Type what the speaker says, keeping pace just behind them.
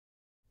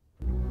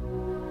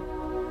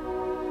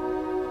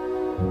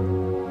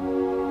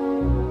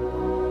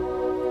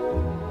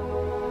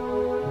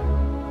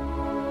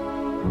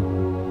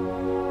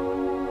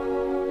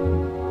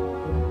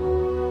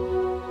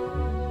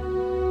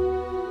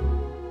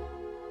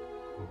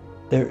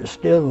There's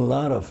still a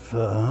lot of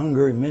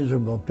hungry,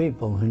 miserable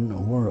people in the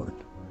world.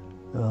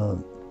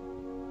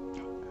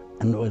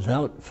 And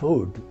without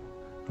food,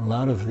 a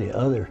lot of the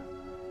other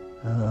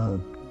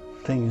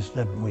things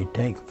that we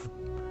take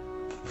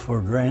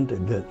for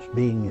granted as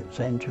being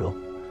essential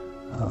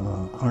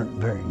aren't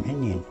very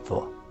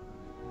meaningful.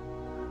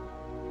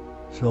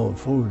 So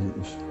food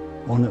is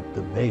one of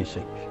the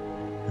basics,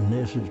 and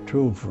this is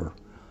true for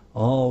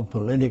all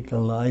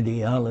political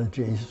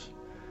ideologies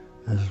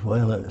as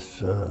well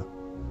as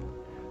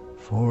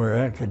for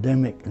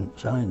academic and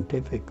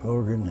scientific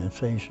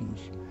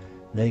organizations.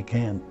 They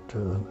can't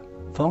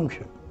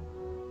function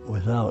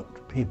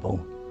without people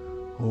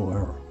who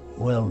are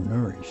well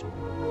nourished.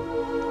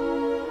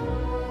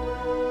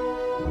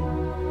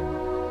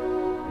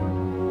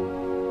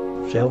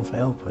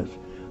 Self-help is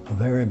a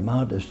very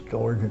modest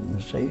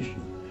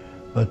organization,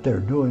 but they're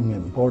doing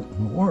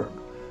important work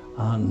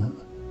on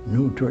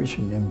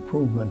nutrition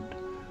improvement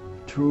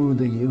through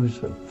the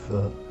use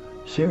of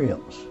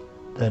cereals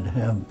that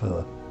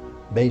have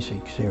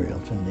basic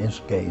cereals, in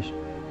this case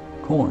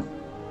corn,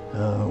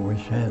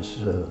 which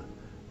has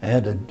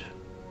added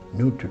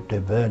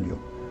nutritive value,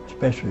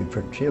 especially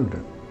for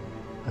children.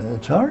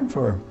 It's hard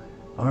for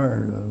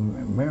our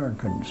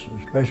Americans,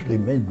 especially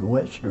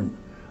Midwestern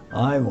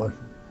Iowa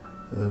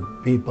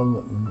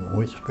people,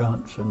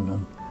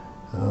 Wisconsin,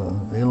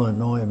 and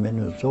Illinois,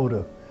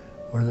 Minnesota,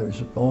 where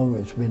there's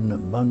always been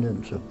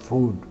abundance of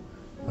food,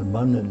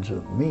 abundance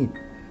of meat,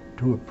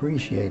 to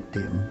appreciate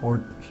the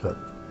importance of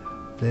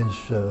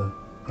this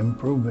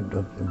improvement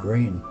of the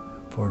grain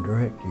for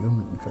direct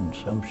human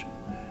consumption.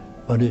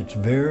 But it's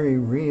very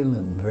real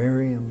and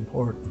very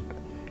important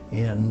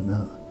in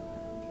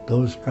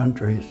those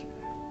countries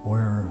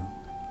where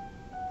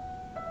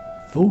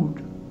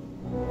food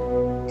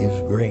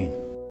is grain.